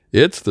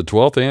It's the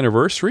 12th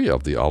anniversary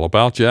of the All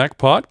About Jack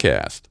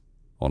podcast.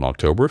 On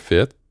October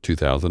 5th,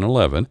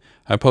 2011,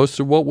 I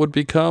posted what would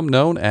become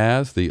known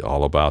as the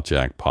All About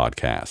Jack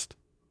podcast.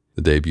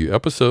 The debut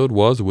episode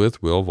was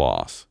with Will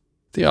Voss.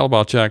 The All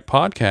About Jack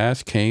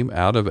podcast came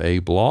out of a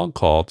blog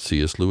called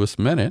C.S. Lewis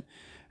Minute,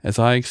 as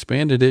I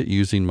expanded it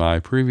using my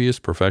previous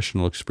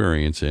professional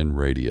experience in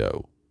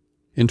radio.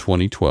 In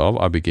 2012,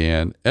 I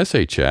began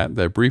Essay Chat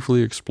that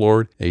briefly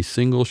explored a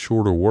single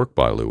shorter work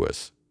by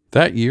Lewis.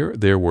 That year,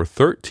 there were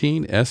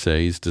 13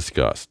 essays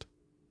discussed.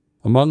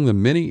 Among the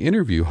many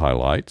interview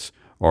highlights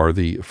are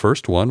the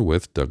first one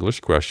with Douglas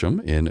Gresham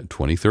in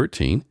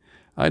 2013,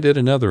 I did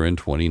another in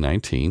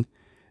 2019,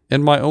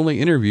 and my only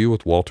interview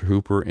with Walter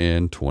Hooper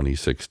in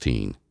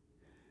 2016.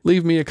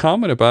 Leave me a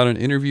comment about an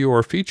interview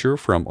or feature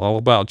from All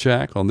About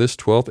Jack on this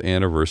 12th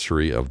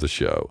anniversary of the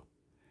show.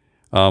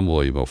 I'm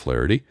William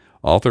O'Flaherty,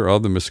 author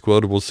of The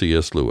Misquotable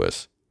C.S.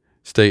 Lewis.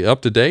 Stay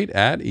up to date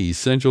at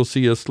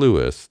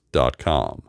EssentialCSLewis.com.